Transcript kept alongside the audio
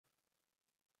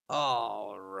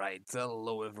Alright,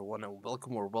 hello everyone and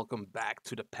welcome back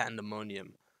to the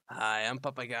Pandemonium. Hi, I'm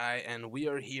Papagay and we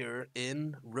are here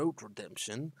in Road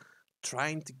Redemption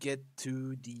trying to get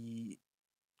to the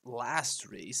last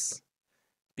race,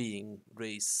 being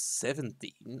race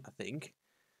 17, I think,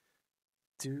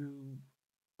 to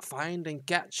find and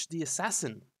catch the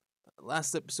assassin.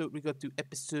 Last episode we got to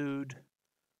episode,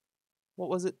 what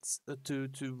was it?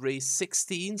 To race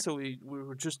 16, so we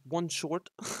were just one short.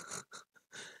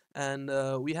 And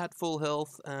we had full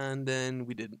health, and then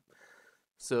we didn't.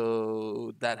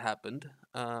 So that happened.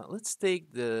 Let's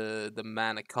take the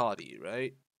Manicotti,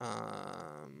 right?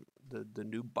 The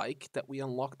new bike that we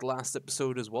unlocked last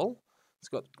episode as well. It's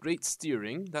got great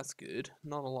steering. That's good.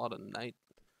 Not a lot of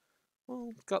Well,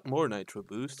 it's got more nitro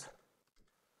boost.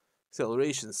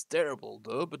 Acceleration's terrible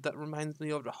though, but that reminds me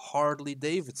of the Harley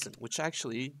Davidson, which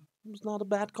actually was not a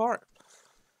bad car.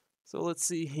 So let's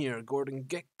see here. Gordon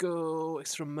Gecko,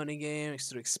 extra money gain,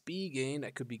 extra XP gain.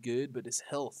 That could be good, but his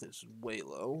health is way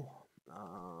low.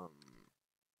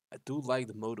 I do like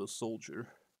the Moto Soldier.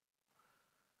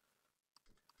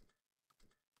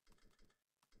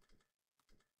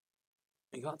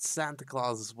 We got Santa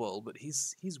Claus as well, but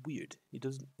he's weird.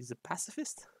 He's a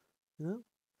pacifist, you know?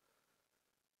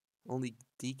 Only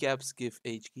decaps give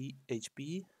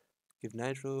HP, give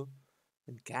nitro,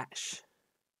 and cash.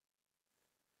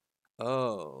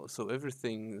 Oh, so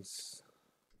everything's...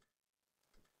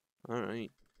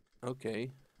 Alright,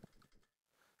 okay.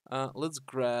 Let's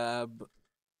grab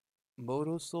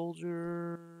Moto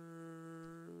Soldier.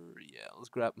 Yeah, let's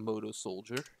grab Moto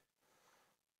Soldier.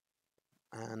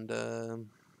 And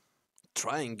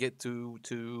try and get to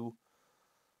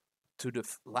the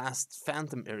last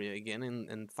Phantom area again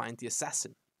and find the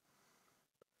assassin.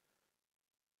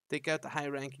 Take out the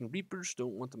high-ranking Reapers.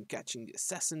 Don't want them catching the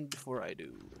assassin before I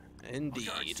do. Indeed,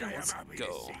 let's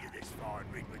go.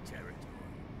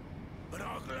 But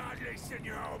I'll gladly send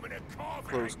you home in a coffin.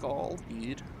 Close call,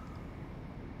 indeed.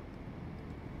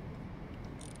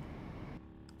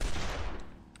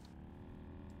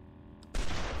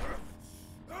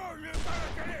 Oh, you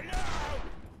better get it now!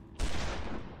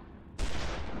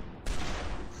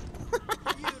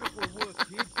 Beautiful work,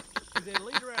 kid. With their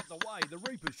leader out the way, the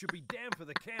Reapers should be down for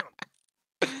the count.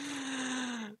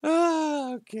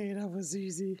 Okay, that was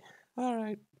easy.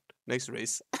 Alright, next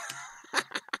race.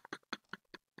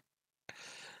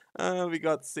 We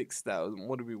got 6,000.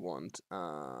 What do we want?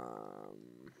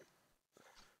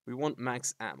 We want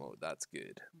max ammo. That's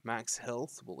good. Max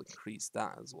health, will increase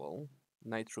that as well.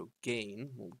 Nitro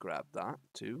gain, we'll grab that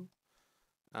too.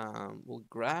 We'll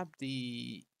grab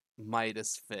the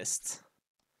Midas Fist,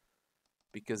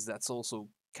 because that's also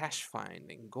cash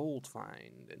find and gold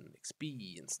find and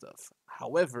XP and stuff.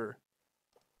 However,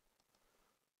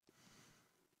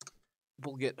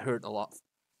 we'll get hurt a lot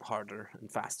harder and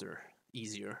faster.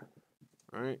 Easier,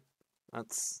 alright?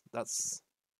 That's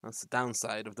the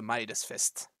downside of the Midas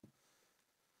Fist.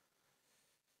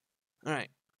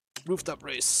 Alright, Rooftop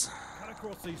Race. Cut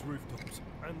across these rooftops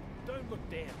and don't look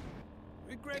down.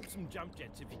 Grab some jump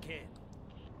jets if you can.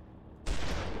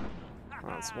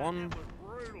 That's one. That was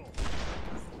brutal.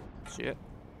 Shit.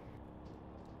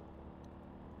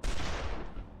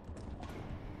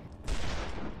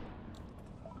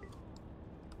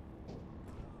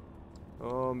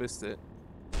 Oh, missed it.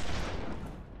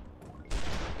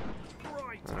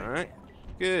 Right. Alright,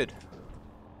 good.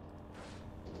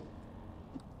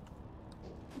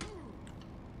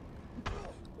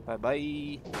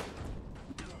 Bye-bye.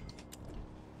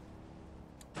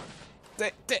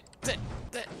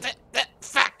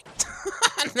 Fuck!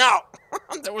 No!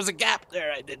 There was a gap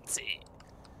there I didn't see.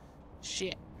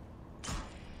 Shit.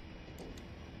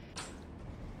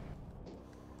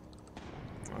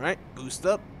 Alright, boost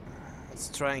up. Let's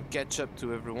try and catch up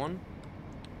to everyone.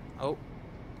 Oh.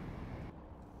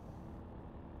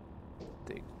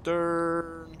 Take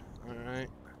turn. Alright.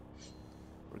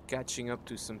 We're catching up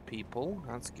to some people.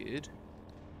 That's good.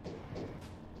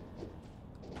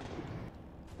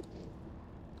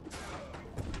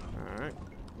 Alright.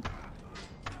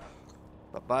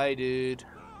 Bye-bye, dude.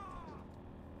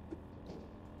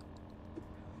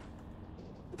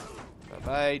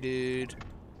 Bye-bye, dude.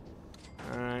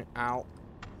 Alright, ow.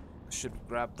 Should have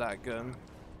grabbed that gun.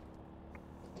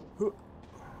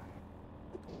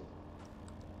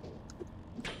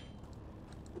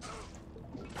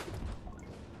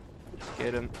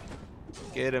 Get him.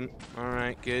 Get him.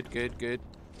 Alright, good, good, good.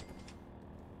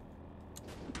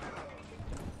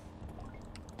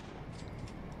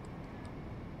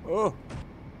 Oh.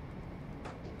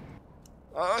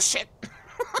 Oh, shit.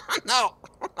 No.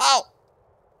 Oh.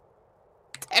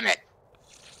 Damn it.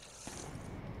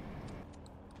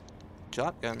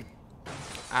 Shotgun.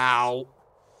 Ow.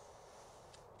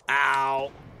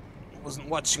 Ow. Wasn't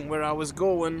watching where I was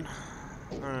going.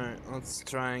 Alright, let's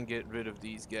try and get rid of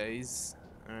these guys.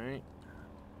 Alright.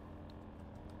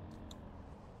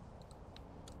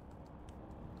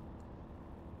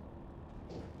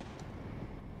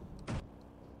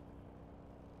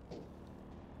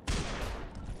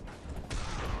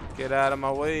 Get out of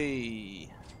my way.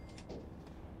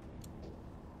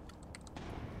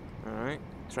 Alright,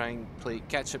 try and play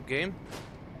catch-up game.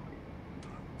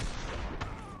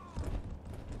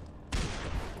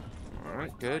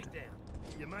 Alright, good.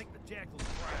 You make the jackals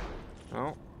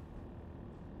proud.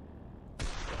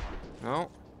 No. No.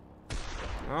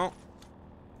 No.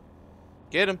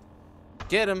 Get him.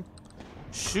 Get him.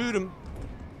 Shoot him.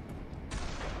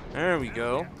 There we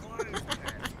go.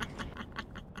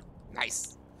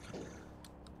 Nice.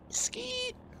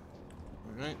 Skeet.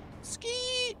 Alright.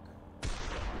 Skeet.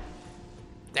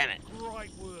 Damn it.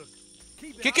 Great work.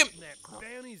 Keep it Kick up him. and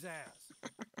down his ass.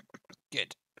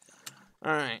 Good.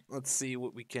 Alright, let's see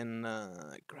what we can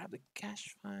grab the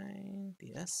cash find.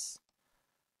 Yes.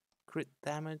 Crit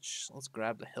damage. Let's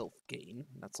grab the health gain.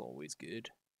 That's always good.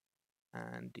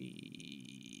 And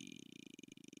the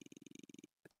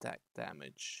attack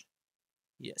damage.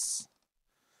 Yes.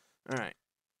 Alright.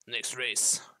 Next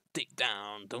race.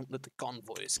 Takedown. Don't let the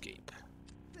convoy escape.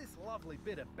 This lovely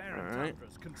bit of barren Alright. tundra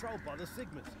is controlled by the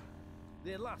Sigmas.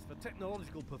 Their lust for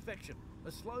technological perfection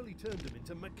has slowly turned them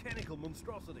into mechanical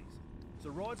monstrosities. So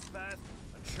ride fast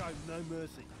and show no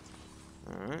mercy.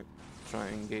 Alright. Try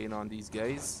and gain on these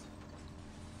guys.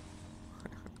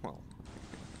 Well,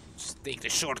 just take the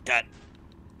shortcut.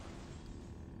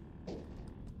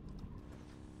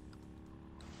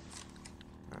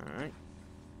 Alright.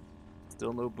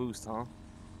 Still no boost, huh?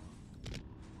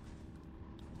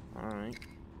 Alright.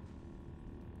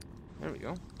 There we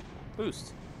go.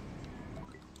 Boost.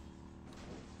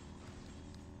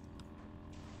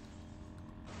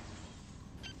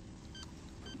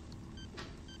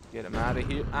 Get him out of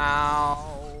here.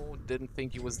 Ow! Didn't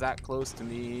think he was that close to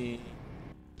me.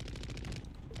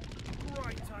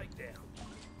 Great takedown.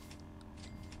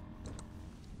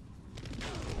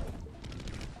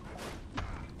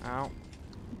 Ow.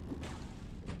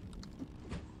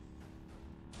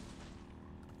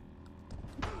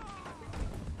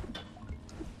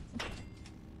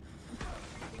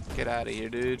 Get out of here,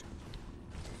 dude.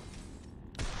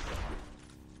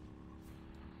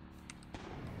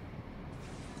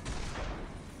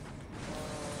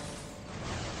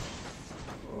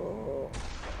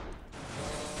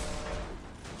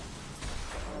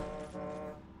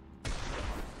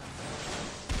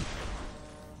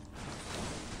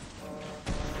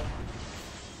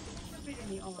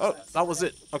 Oh, that was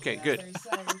it. Okay, good.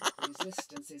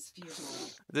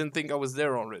 Didn't think I was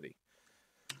there already.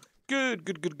 Good,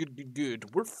 good, good, good, good,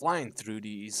 good. We're flying through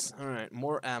these. Alright,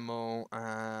 more ammo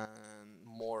and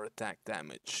more attack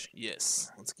damage.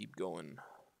 Yes, let's keep going.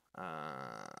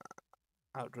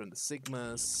 Outrun the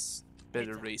Sigmas.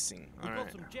 Better racing. We've Alright.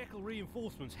 got some jackal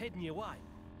reinforcements heading your way.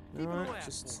 Keep an eye Alright, out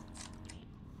just for 'em.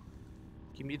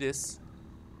 give me this.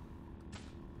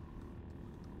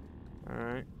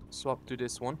 Alright, swap to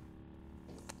this one.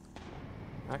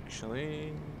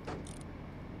 Actually,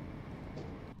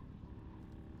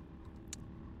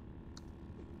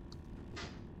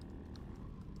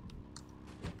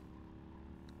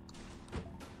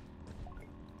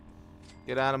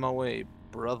 get out of my way,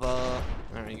 brother.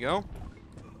 There you go.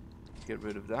 Get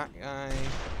rid of that guy.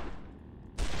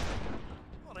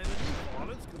 Not even new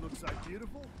violence can look so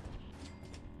beautiful.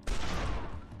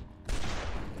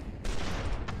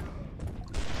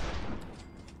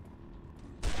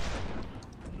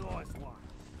 Nice one.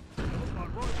 Look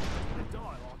like robots gonna die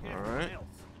like everyone Alright.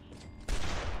 else.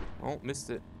 Oh, missed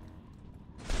it.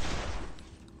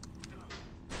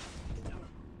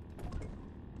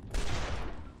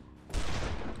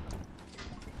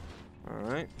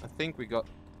 Alright, I think we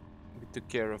took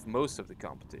care of most of the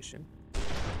competition.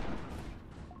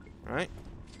 Alright,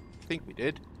 I think we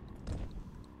did.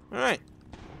 Alright.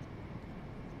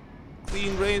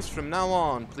 Clean race from now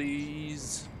on,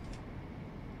 please.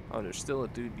 Oh, there's still a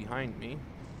dude behind me.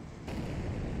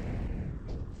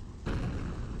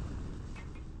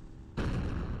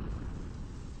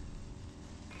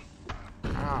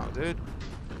 Ow, dude.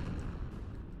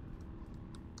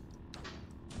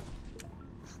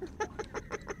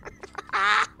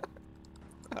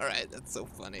 Alright, that's so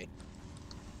funny.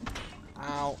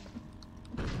 Ow.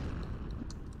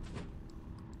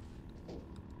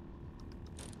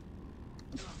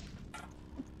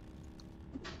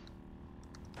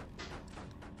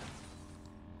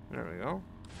 There we go.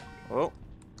 Oh.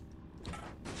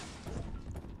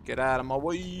 Get out of my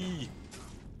way.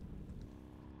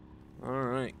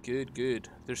 Alright, good, good.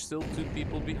 There's still 2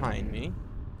 people behind me.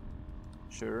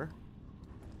 Sure.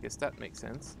 Guess that makes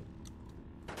sense.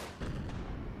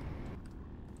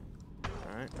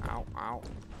 Alright, ow, ow.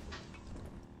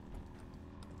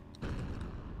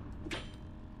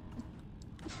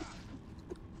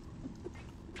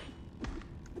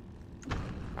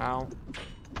 Ow.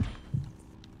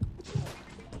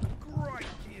 Great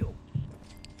kill.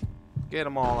 Get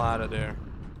them all out of there.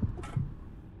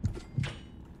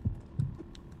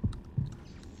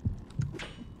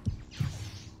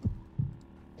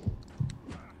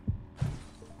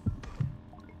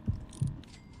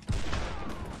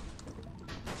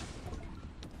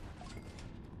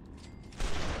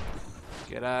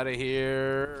 Get out of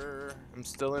here. I'm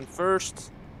still in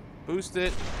first. Boost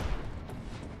it.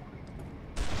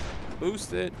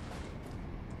 Boost it.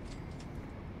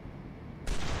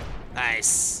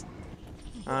 Nice.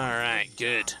 Alright,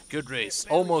 good. Good race.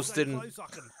 Almost didn't.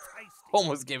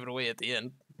 Almost gave it away at the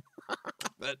end.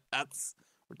 But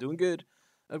we're doing good.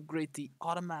 Upgrade the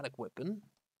automatic weapon.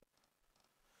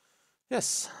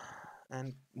 Yes.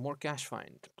 And more cash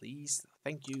find, please.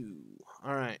 Thank you.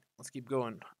 Alright, let's keep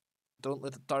going. Don't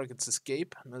let the targets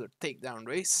escape. Another takedown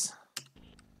race.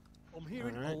 I'm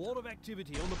hearing a lot of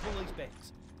activity on the police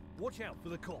backs. Watch out for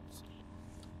the cops.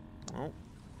 Oh.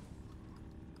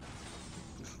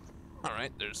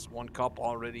 Alright, there's one cop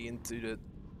already into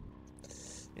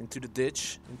the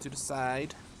ditch, into the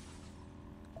side.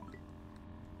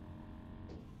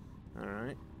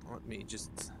 Alright, let me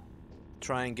just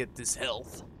try and get this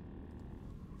health.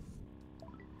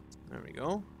 There we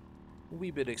go. A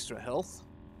wee bit extra health.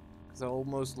 Because I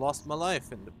almost lost my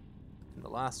life in the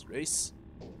last race.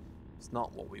 It's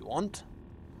not what we want.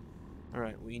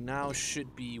 Alright, we now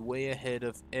should be way ahead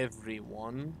of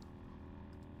everyone.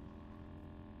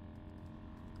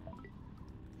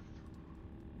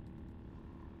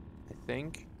 I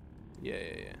think.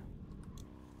 Yeah.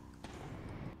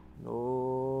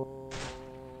 No.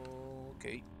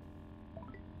 Okay.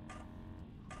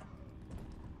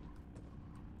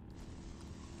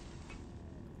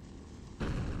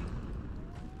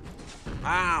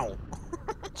 Ow!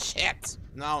 Shit!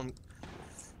 Now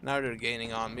they're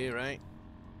gaining on me, right?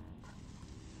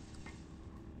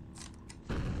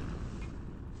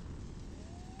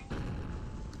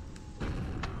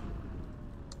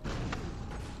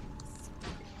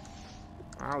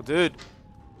 Ow, dude!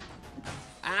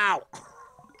 Ow!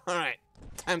 Alright,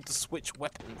 time to switch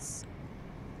weapons.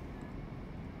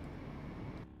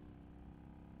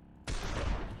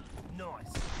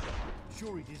 Nice.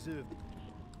 Sure he deserved it.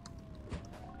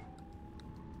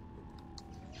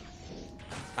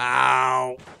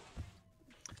 Ow!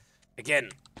 Again,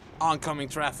 oncoming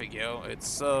traffic, yo. It's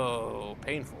so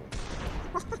painful.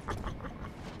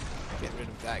 Get rid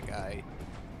of that guy.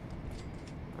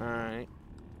 Alright.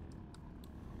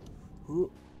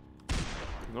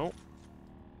 No.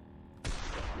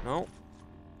 No.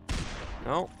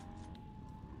 No.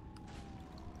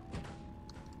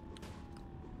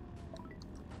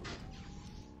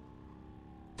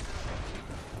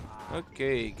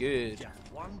 Okay, good.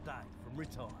 Just one day from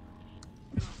retirement.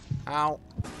 Ow.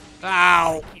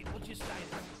 Ow. Kid, what's your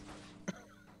status?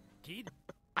 Kid?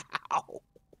 Ow.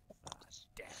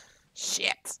 Damn.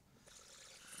 Shit.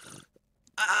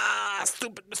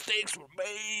 Stupid mistakes were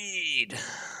made.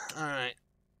 Alright.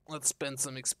 Let's spend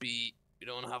some XP. We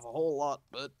don't have a whole lot,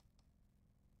 but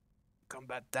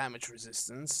combat damage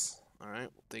resistance. Alright,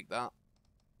 we'll take that.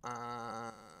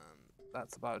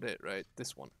 That's about it, right?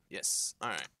 This one. Yes.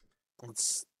 Alright.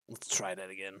 Let's try that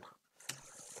again.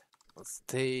 Let's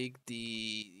take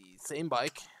the same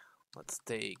bike. Let's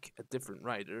take a different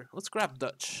rider. Let's grab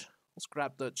Dutch. Let's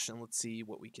grab Dutch and let's see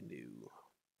what we can do.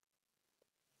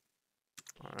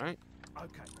 Alright.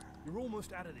 Okay, you're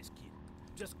almost out of this, kid.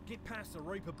 Just get past the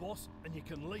Reaper boss and you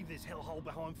can leave this hellhole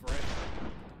behind forever.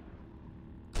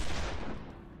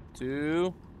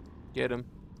 2. Get him.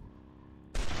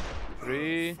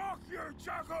 3. Fuck you,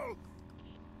 Jackal!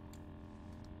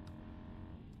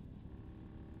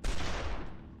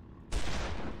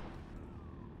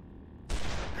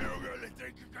 You really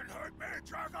think you can hurt me,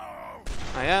 Jackal?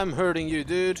 I am hurting you,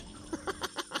 dude.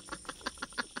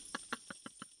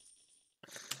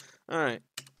 Alright.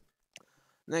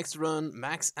 Next run,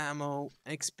 max ammo,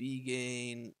 XP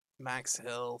gain, max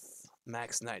health,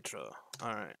 max nitro.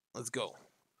 Alright, let's go.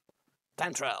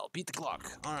 Time trial, beat the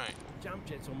clock. Alright. Jump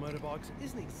jets on motorbikes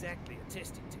isn't exactly a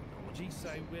testing technology, so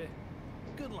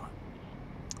good luck.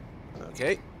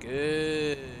 Okay,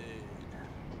 good.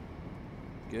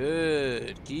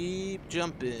 Good. Keep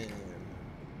jumping.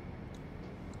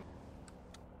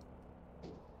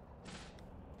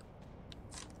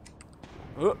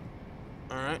 Oh,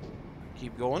 alright.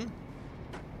 Keep going.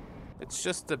 It's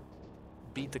just to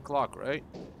beat the clock, right?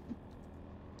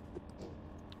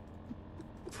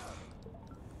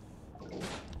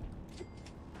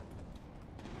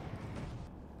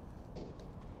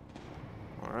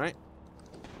 Alright.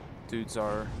 Dudes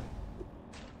are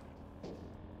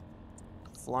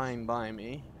flying by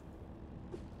me.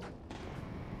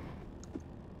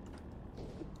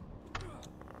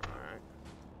 Alright.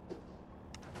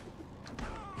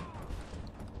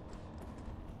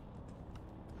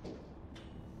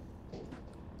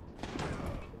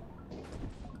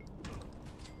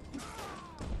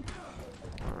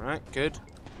 Alright, good.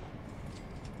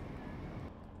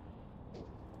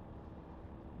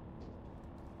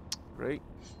 Great.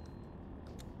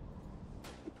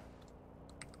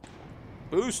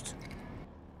 Boost.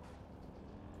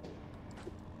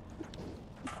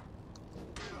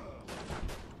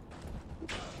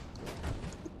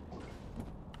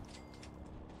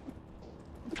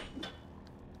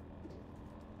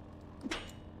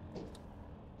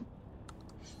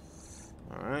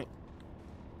 All right.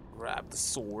 Grab the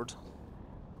sword.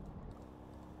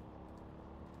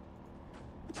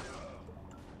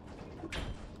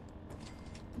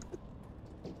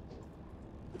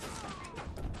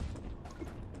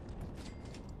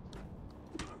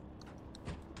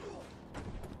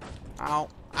 Ow,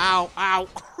 ow, ow.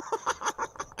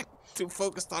 Too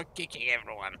focused on kicking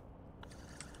everyone.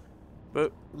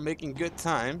 But we're making good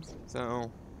time,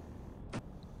 so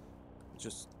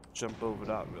just jump over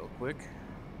that real quick.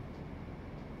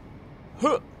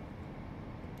 Huh.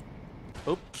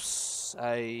 Oops,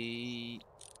 I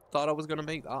thought I was gonna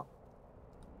make that.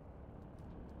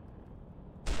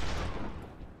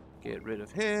 Get rid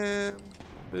of him.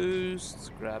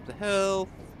 Boost, grab the health.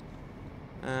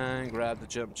 And grab the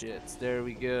jump jets. There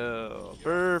we go.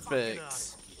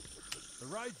 Perfect.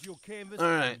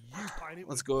 Alright.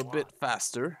 Let's go a bit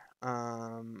faster.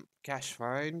 Cash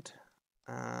find.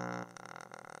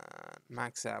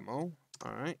 Max ammo.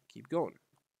 Alright, keep going.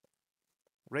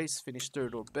 Race finish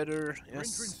third or better.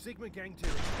 Yes. Sigma gang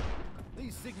territory.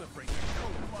 These Sigma freaks are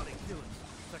cold-blooded killers,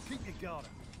 so keep your guard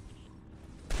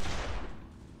up.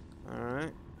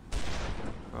 Alright.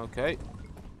 Okay.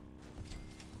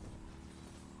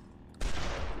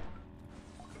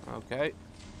 Okay.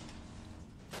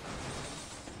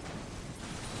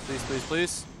 Please, please,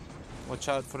 please. Watch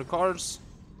out for the cars.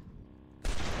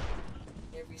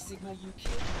 Every Sigma you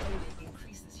kill only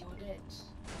increases your debt.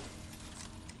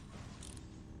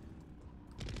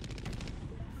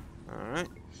 Alright.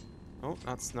 Oh,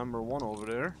 that's number one over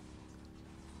there.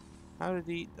 How did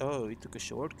he... Oh, he took a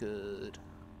shortcut.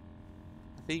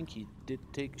 I think he did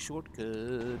take a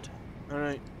shortcut.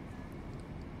 Alright.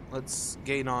 Let's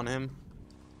gain on him.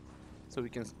 So we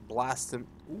can blast him.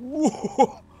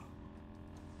 Whoa!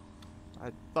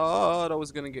 I thought I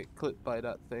was gonna get clipped by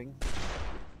that thing.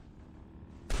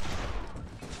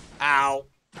 Ow!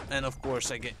 And of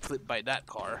course I get clipped by that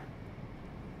car.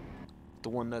 The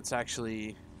one that's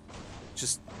actually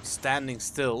just standing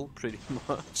still, pretty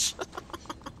much.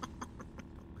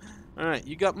 Alright,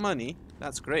 you got money.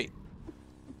 That's great.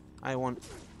 I want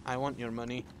your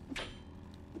money.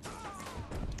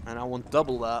 And I want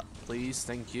double that, please.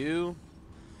 Thank you.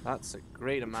 That's a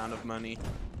great amount of money.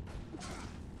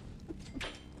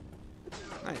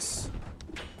 Nice.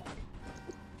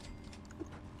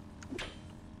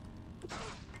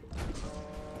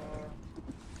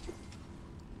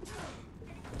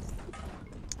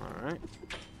 Alright.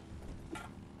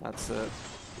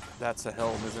 That's a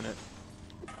helm, isn't it?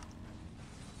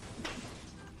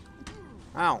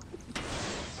 Ow.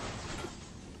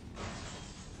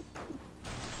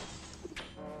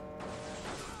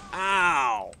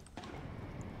 Ow!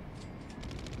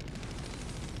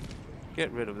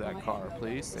 Get rid of that car,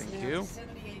 please. Thank you.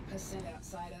 78%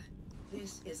 outsider.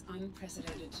 This is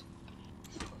unprecedented.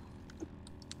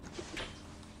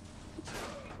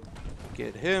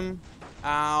 Get him.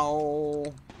 Ow.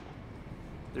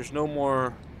 There's no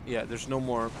more... Yeah, there's no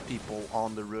more people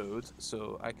on the road,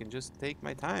 so I can just take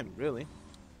my time, really.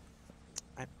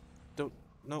 I don't...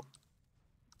 No.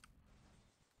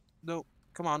 No.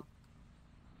 Come on.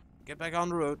 Get back on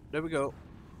the road. There we go.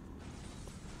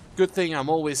 Good thing I'm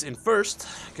always in first,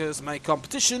 because my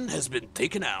competition has been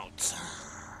taken out.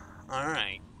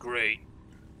 Alright, great.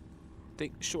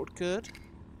 Take the shortcut.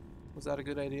 Was that a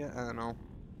good idea? I don't know.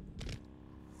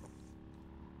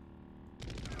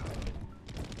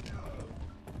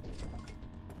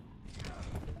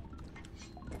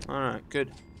 Alright,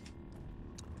 good.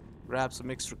 Grab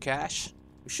some extra cash.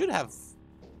 We should have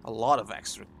a lot of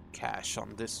extra cash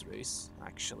on this race,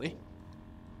 actually.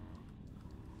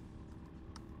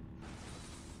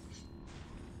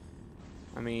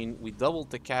 I mean, we doubled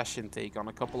the cash intake on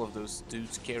a couple of those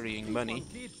dudes carrying money.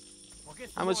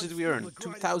 How much did we earn?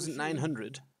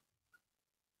 2,900.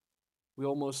 We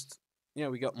almost, yeah,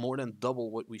 we got more than double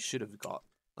what we should have got.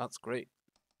 That's great.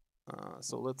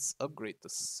 So let's upgrade the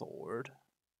sword.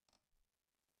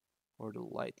 Or the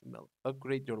light melee.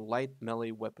 Upgrade your light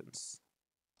melee weapons.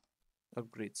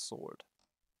 Upgrade sword.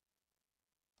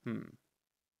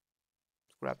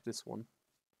 Grab this one.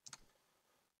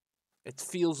 It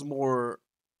feels more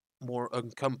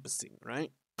encompassing,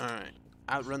 right? Alright.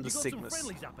 Outrun the You got Sigmas. some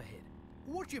friendlies up ahead.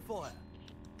 Watch your fire.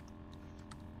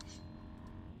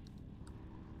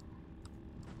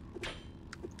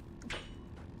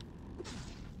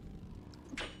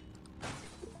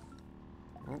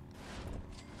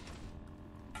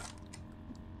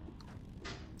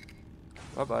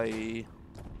 Bye-bye.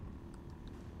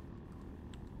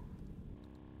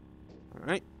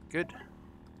 Alright, good.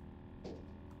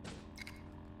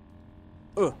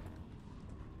 Ugh.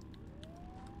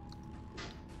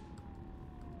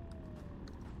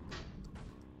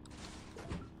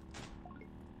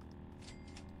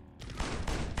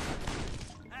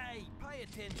 Hey, pay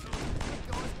attention.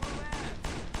 You guys will out.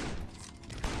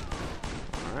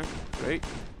 Alright, great.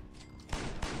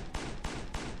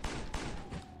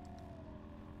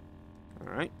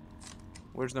 Alright.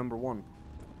 Where's number one?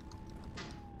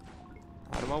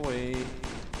 Out of my way.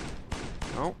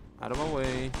 No, out of my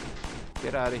way.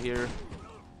 Get out of here.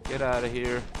 Get out of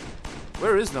here.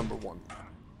 Where is number one?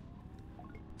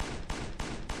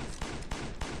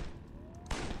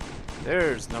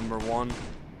 There's number one.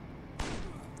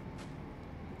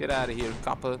 Get out of here,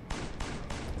 copper.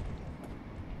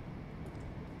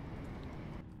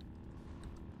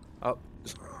 Oh.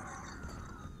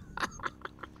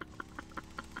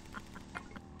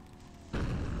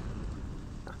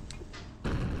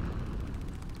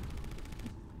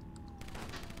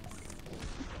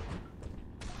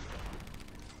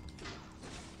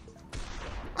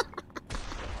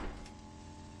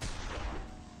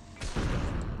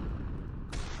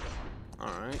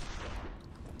 Alright.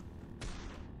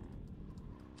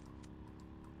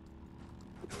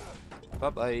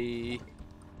 Bye-bye.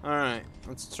 Alright,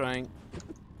 let's try and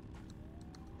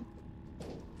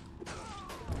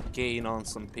gain on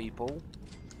some people.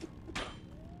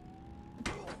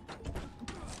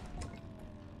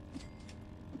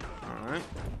 Alright.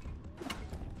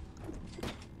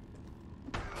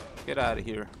 Get out of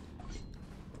here.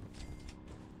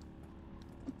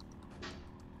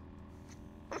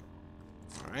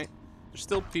 Alright. There's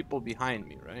still people behind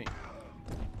me, right?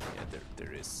 Yeah,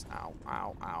 there is. Ow,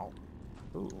 ow, ow.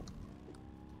 Ooh.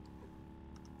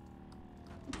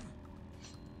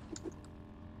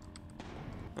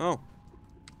 Oh.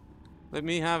 Let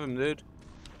me have him, dude.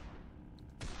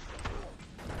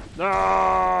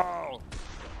 No!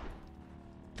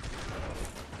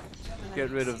 Get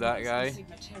rid of that guy.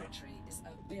 Sigma territory is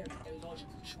a very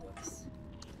illogical choice.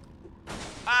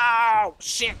 Ow!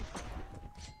 Shit!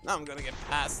 Now I'm gonna get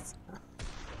past.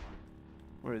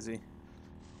 Where is he?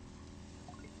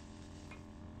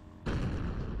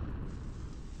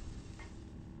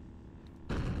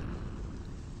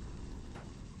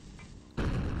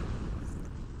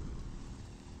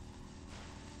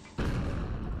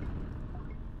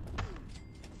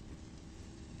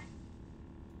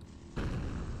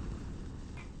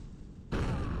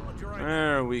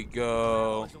 There we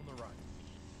go. Eyes on the road.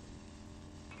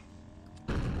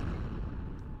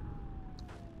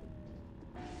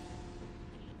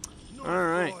 Nice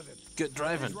Alright. driving. Good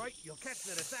driving. Right, you'll catch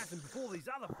that assassin before these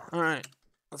other fuckers. Alright.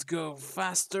 Let's go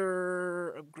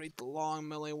faster. Upgrade the long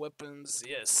melee weapons.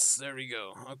 Yes, there we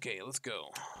go. Okay, let's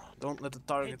go. Don't let the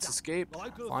targets Heads up. escape. The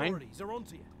local Fine. authorities are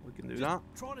onto you. We can do Just that.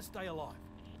 try to stay alive.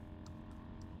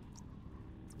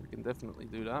 We can definitely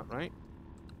do that, right?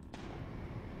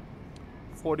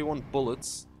 41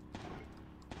 bullets.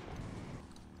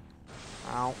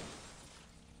 Ow.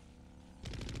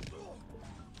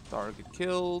 Target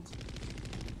killed.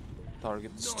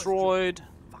 Target Nice job. destroyed.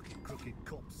 Fucking crooked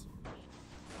cops.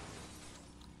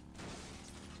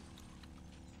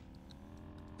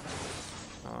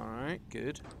 Alright,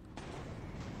 good.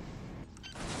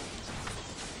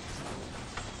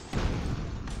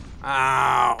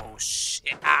 Ow!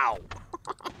 Shit! Ow!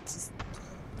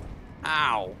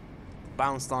 Ow!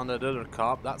 Bounced on that other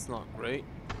cop. That's not great.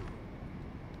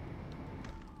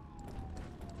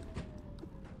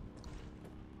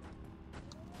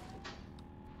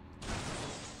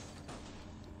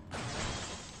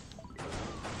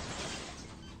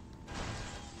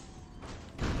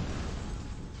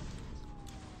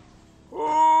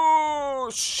 Oh,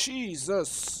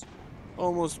 Jesus!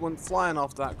 Almost went flying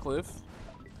off that cliff.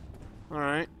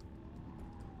 Alright.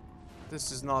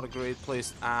 This is not a great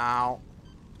place, ow,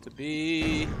 to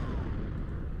be.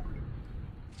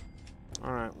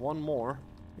 Alright, one more.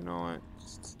 You know what?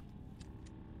 Just...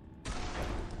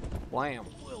 Blam.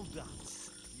 Well done.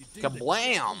 You do the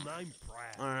Kablam! chapel name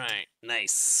proud. Alright,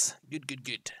 nice. Good, good,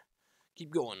 good.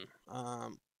 Keep going.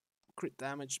 Crit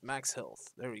damage, max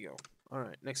health. There we go.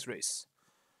 Alright, next race.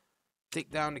 Take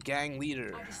down the gang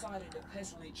leader. I decided to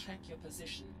personally track your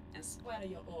position and splatter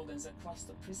your organs across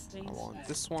the pristine I want snow.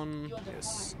 this one. Your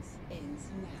Yes. defiance ends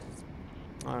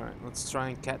now. Alright, let's try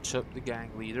and catch up the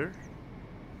gang leader.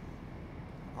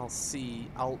 I'll see.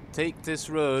 I'll take this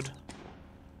road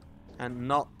and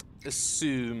not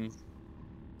assume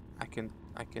I can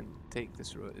take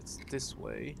this road. It's this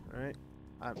way, right?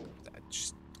 I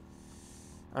just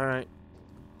alright.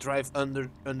 Drive under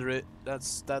it.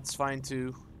 That's fine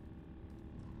too.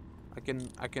 I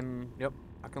can yep,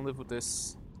 I can live with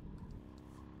this.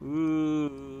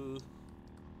 Ooh.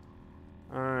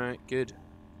 Alright, good.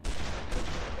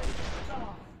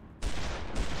 God.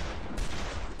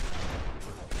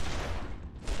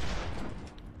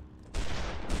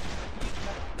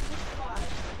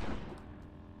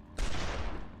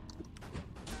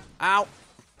 Ow!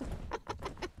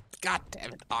 God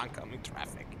damn it, oncoming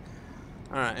traffic.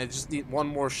 Alright, I just need one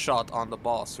more shot on the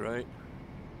boss, right?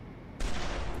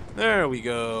 There we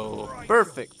go.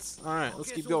 Perfect. Alright,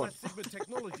 let's keep going. That Sigma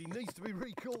technology needs to be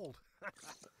recalled.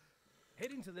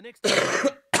 Head into the next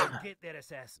area and get that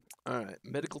assassin. Alright,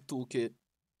 medical toolkit.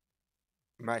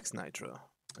 Max nitro.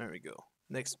 There we go.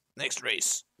 Next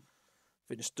race.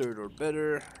 Finish third or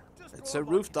better. Just It's drive a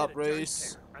up rooftop to the gate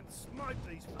race. And smoke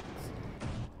these fuckers.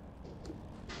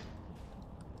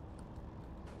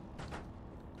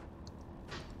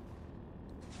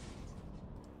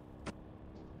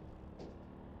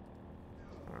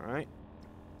 Alright.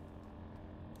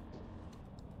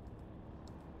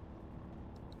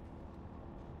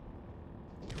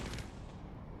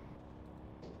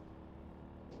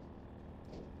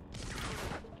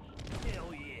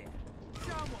 Hell yeah.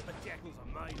 Show 'em what the jackals are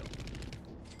made of.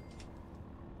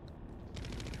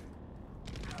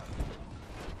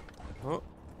 Oh.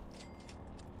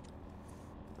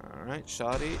 Alright,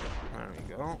 shoddy. There we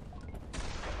go.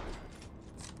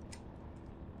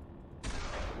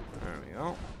 There we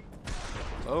go.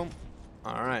 Boom.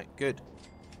 Alright, good.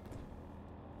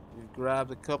 We've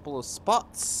grabbed a couple of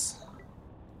spots.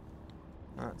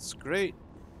 That's great.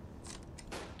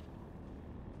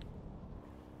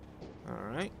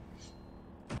 Alright.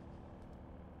 There's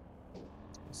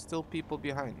still people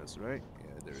behind us, right?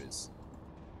 Yeah, there is.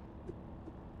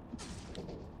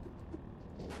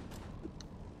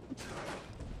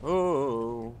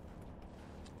 Oh.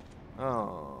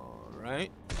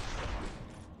 Alright.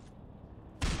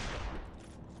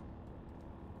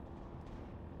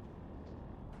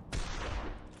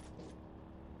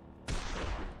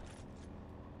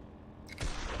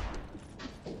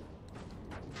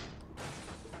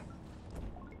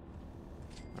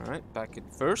 Alright, back in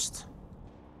first.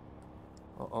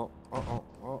 Uh-oh, uh-oh,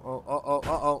 uh-oh, uh-oh,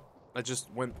 uh-oh. I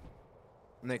just went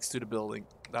next to the building.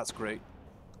 That's great.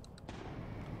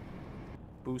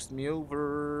 Boost me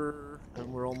over.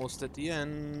 And we're almost at the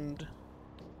end.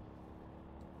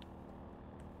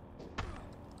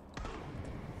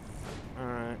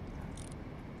 Alright.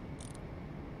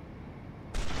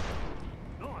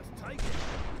 Nice, take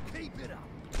it. Keep it up.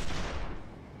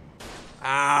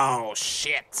 Ow,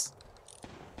 shit.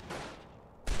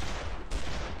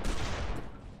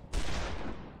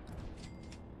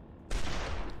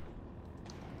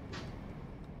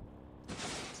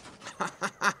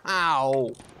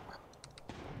 Ow.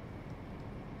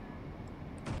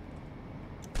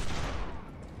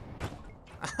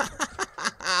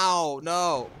 Ow,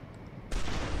 no.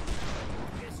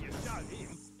 Guess you showed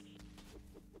him.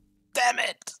 Damn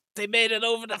it. They made it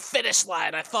over the finish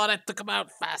line. I thought I took them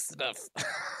out fast enough.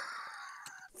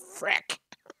 Frick.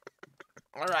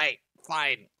 Alright,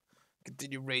 fine.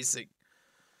 Continue racing.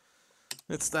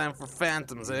 It's time for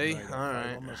Phantoms, eh?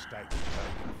 Alright. I'm mistaken,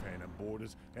 taking Phantom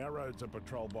borders. Our roads are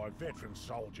patrolled by veteran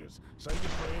soldiers. Say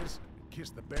your prayers and kiss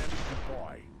the bounty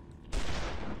goodbye.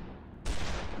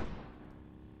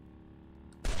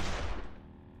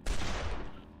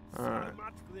 Alright. So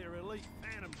much for their elite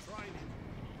phantom training.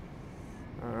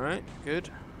 Alright, good.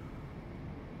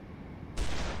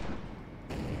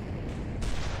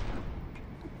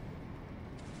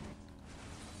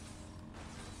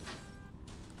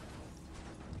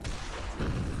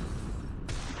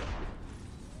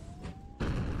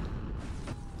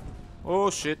 Oh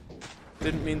shit.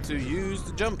 Didn't mean to use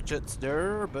the jump jets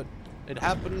there, but it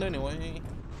happened anyway.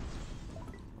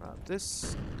 Grab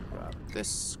this,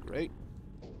 great.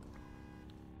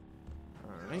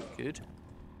 Alright, good.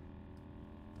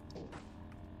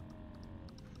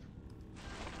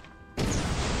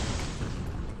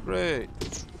 Great. Way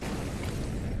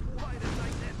to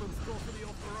take that monstrosity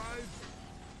off the road.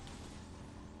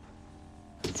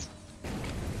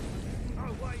 No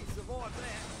way you survived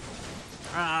that.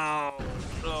 Ow,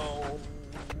 no.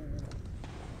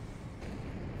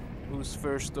 Who's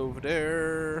first over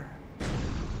there?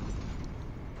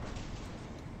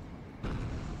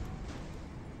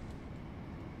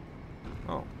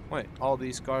 Oh, wait. All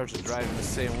these cars are driving the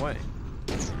same way.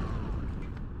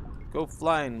 Go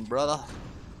flying, brother.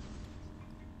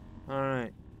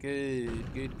 Alright.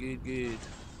 Good, good, good, good.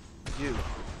 You.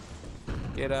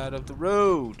 Get out of the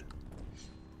road.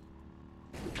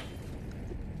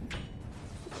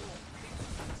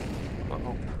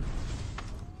 Uh-oh.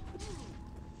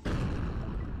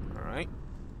 Alright.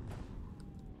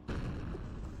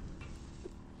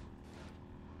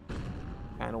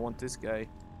 Kinda want this guy.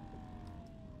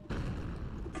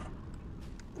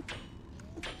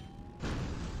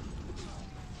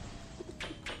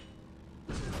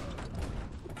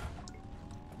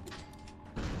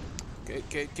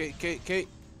 Okay.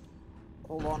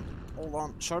 Hold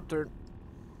on. Sharp turn.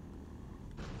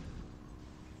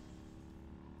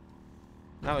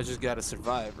 Now I just gotta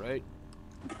survive, right?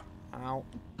 Ow.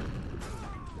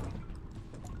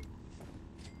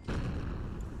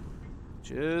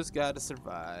 Just gotta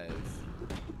survive.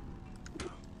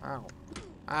 Ow.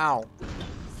 Ow.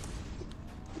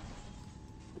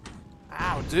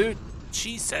 Ow, dude.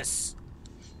 Jesus.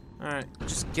 Alright,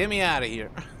 just get me out of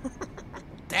here.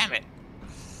 Damn it.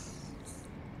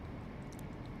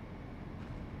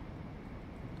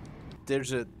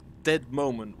 There's a dead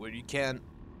moment where you can't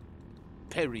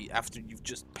parry after you've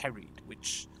just parried,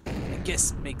 which I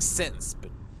guess makes sense,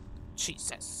 but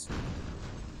Jesus.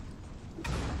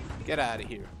 Get out of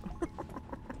here.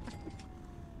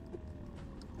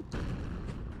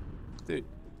 Dude.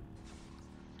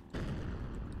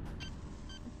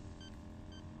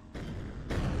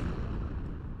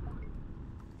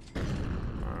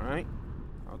 Alright.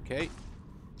 Okay.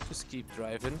 Just keep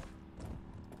driving.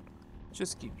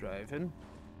 Just keep driving.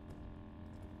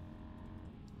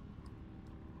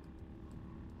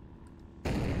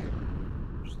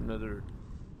 There's another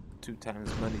 2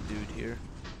 times money dude here.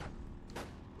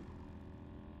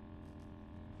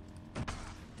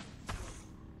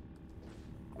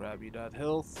 Grab you that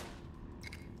health.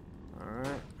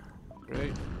 Alright.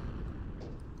 Great.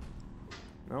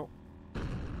 Nope.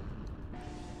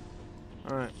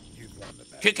 Alright. You've won the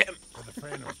battle. Kick him! And the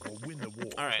Phantoms will win the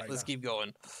war. Alright, let's Takedown. keep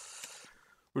going.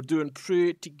 We're doing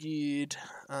pretty good.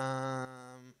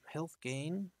 Health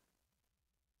gain.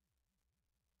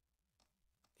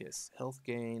 Yes, health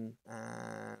gain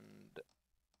and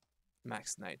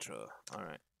max nitro.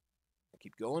 Alright.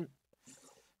 Keep going.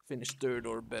 Finish 3rd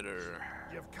or better.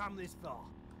 You've come this far.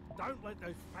 Don't let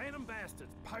those phantom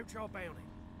bastards poach our bounty.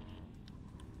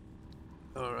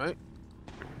 Alright.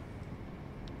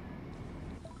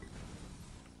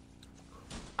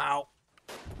 Ow.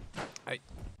 Hey.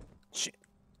 Shit.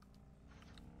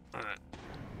 Alright.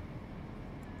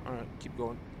 Alright, keep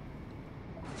going.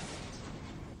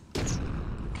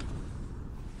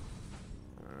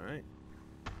 Alright.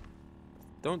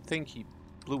 Don't think he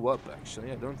blew up,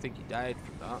 actually. I don't think he died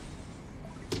from that.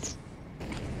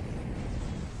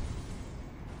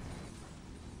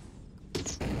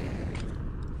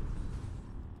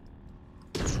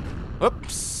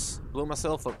 Oops! Blew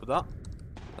myself up with that.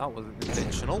 That wasn't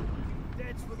intentional.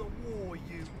 That's for the war,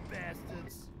 you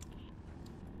bastards.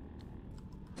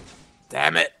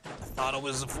 Damn it! I thought I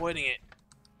was avoiding it.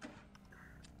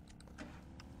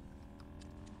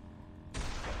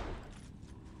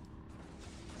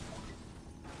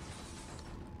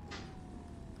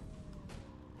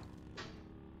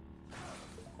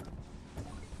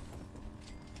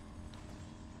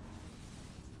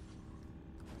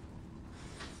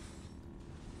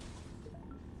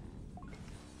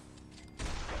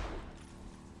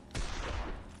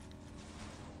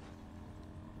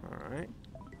 Alright.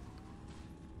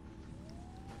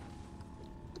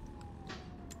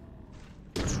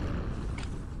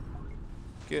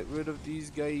 Get rid of these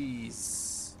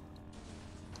guys.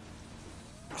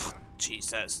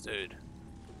 Jesus, dude.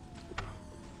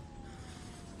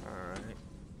 Alright.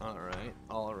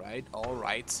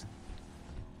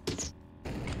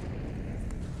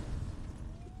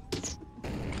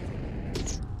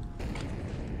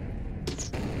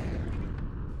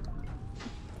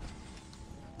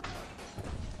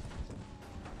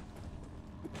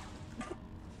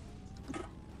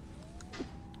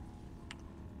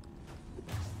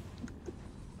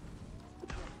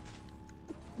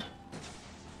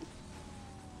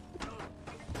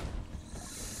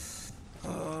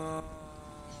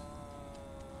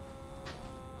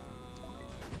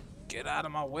 Get out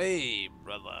of my way,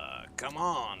 brother. Come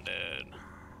on, dude.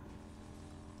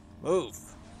 Move.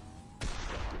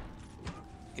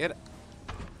 Get it.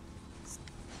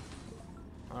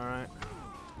 Alright.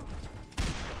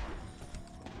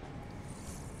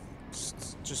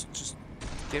 Just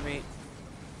give me.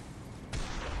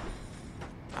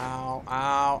 Ow,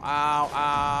 ow, ow,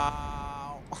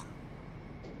 ow.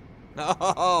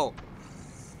 No!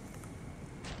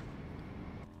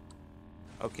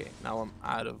 Okay, now I'm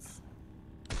out of.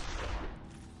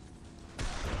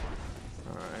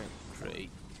 Alright,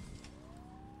 great.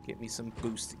 Get me some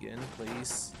boost again,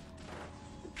 please.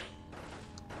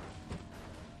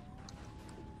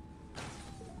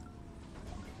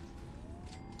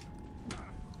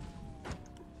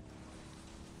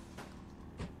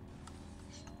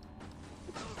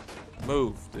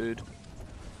 Move, dude.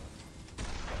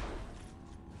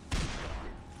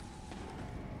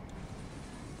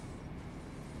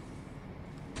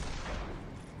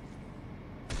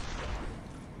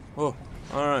 Oh,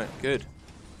 alright, good.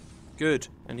 Good.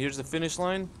 And here's the finish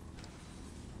line.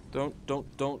 Don't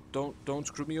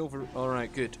screw me over.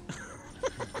 Alright, good.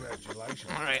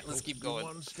 Congratulations. Alright, let's keep You're going.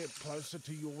 one step closer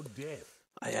to your death.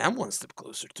 I am one step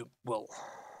closer to, well,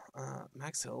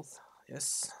 max health,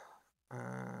 yes.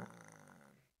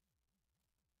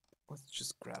 Let's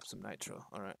just grab some nitro.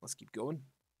 Alright, let's keep going.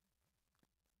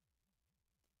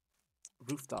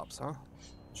 Rooftops, huh?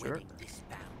 Sure. Winning this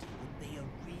bounty would be a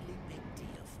really big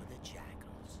deal for the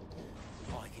Jackals.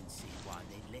 I can see why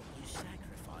they'd let you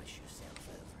sacrifice yourself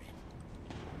over it.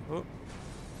 Oh.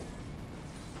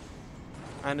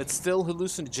 And it's still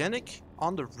hallucinogenic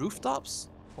on the rooftops?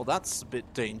 Well, that's a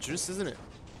bit dangerous, isn't it?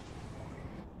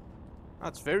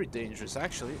 That's very dangerous,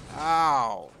 actually.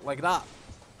 Ow! Like that.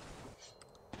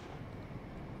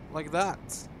 Like that.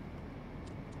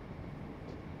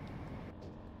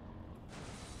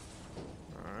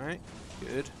 Alright,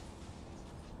 good.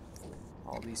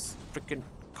 All these freaking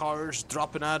cars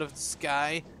dropping out of the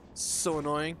sky. So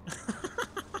annoying.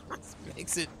 This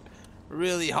makes it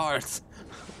really hard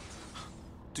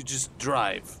to just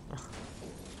drive.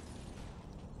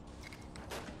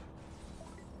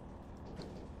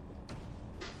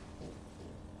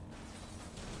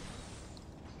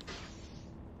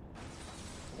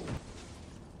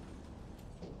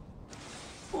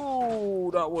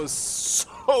 Oh, that was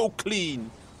so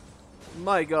clean.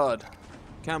 My god.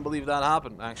 Can't believe that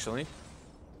happened, actually.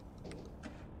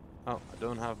 Oh, I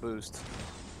don't have boost.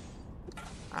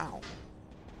 Ow.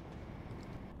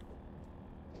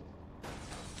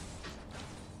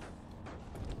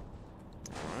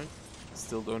 Alright.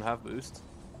 Still don't have boost.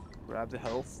 Grab the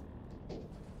health.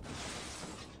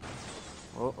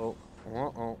 Uh-oh.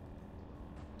 Uh-oh.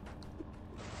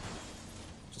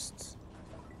 Just...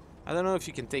 I don't know if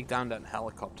you can take down that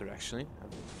helicopter, actually.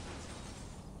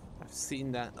 I've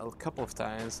seen that a couple of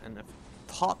times, and I've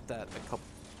taught that a couple...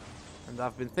 And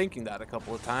I've been thinking that a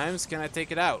couple of times. Can I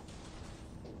take it out?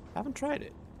 Haven't tried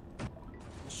it.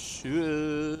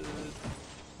 Should.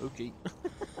 Okay.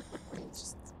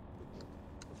 Just...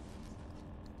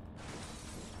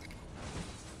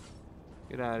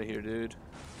 Get out of here, dude.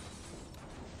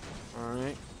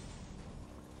 Alright.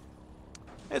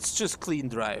 It's just clean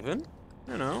driving.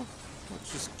 You know.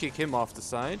 Let's just kick him off the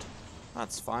side.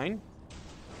 That's fine.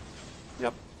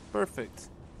 Yep. Perfect.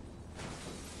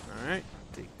 Alright.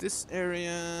 Take this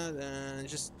area, then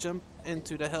just jump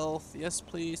into the health. Yes,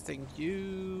 please. Thank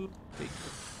you. Take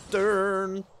the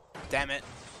turn. Damn it.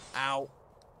 Ow.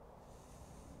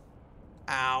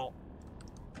 Ow.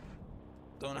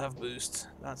 Don't have boost.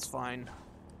 That's fine.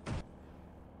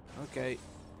 Okay.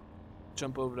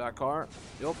 Jump over that car.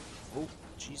 Yup. Oh,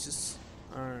 Jesus.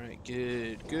 Alright,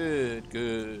 good, good,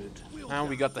 good. Now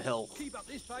we got the health. Keep up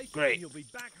this pace, Great. and you'll be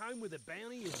back home with a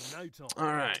bounty in no time.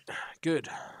 Alright, good.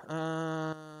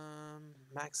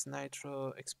 Max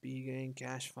nitro, XP gain,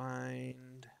 cash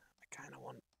find. I kind of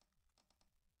want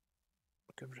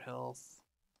recovered health.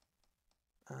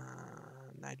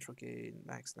 Nitro gain,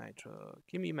 max nitro.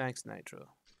 Give me max nitro.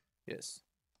 Yes.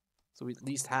 So we at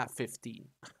least have 15.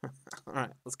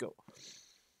 Alright, let's go.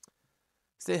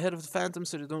 Stay ahead of the Phantom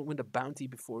so they don't win the bounty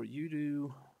before you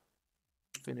do.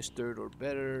 Finish third or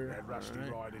better. That rusty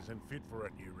Alright. ride isn't fit for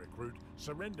a new recruit.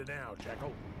 Surrender now,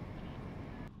 Jackal.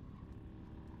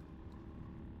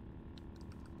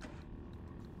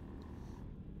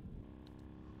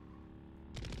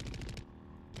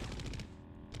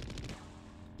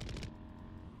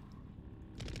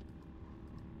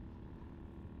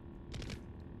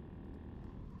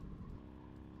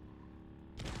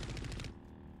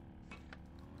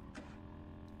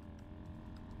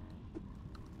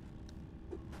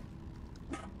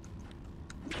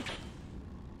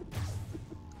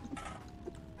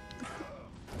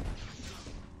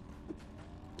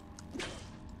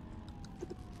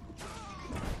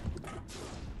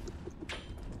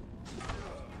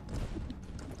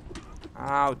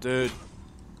 Ow, dude.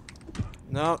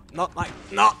 No, not like,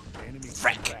 not, Enemy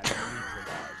frick. combat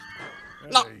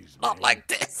neutralized. Not, At ease, not man. like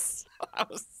this. I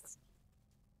was...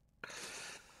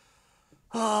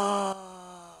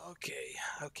 Okay,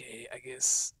 okay, I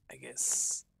guess,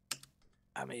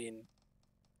 I mean,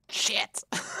 shit.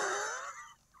 I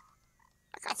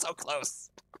got so close.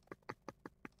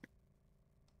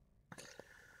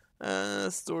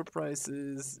 Store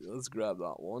prices, let's grab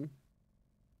that one.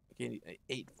 Okay,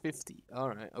 850.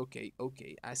 Alright, okay,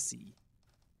 I see.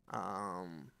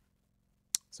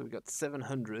 So we got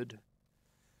 700.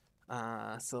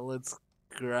 So let's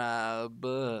grab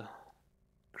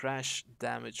crash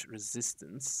damage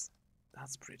resistance.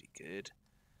 That's pretty good.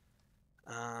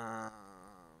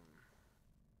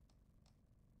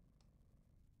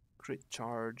 Crit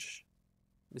charge.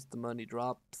 Mr. Money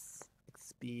drops.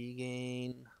 XP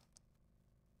gain.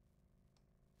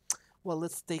 Well,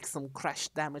 let's take some crash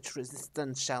damage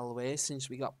resistance, shall we? Since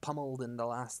we got pummeled in the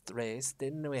last race,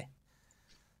 didn't we?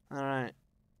 Alright.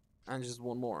 And just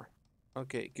one more.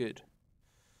 Okay, good.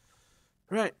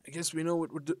 Right, I guess we know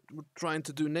what we're trying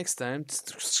to do next time.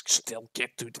 Still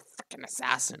get to the freaking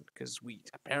assassin, because we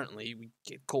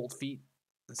get cold feet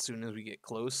as soon as we get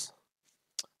close,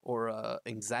 or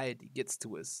anxiety gets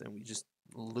to us and we just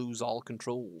lose all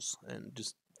controls and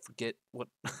just forget what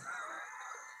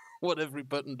what every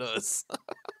button does.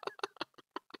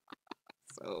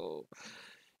 So,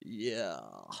 yeah.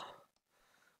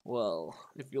 Well,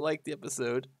 if you liked the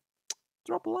episode,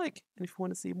 drop a like. And if you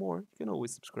want to see more, you can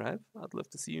always subscribe. I'd love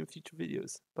to see you in future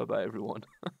videos. Bye bye, everyone.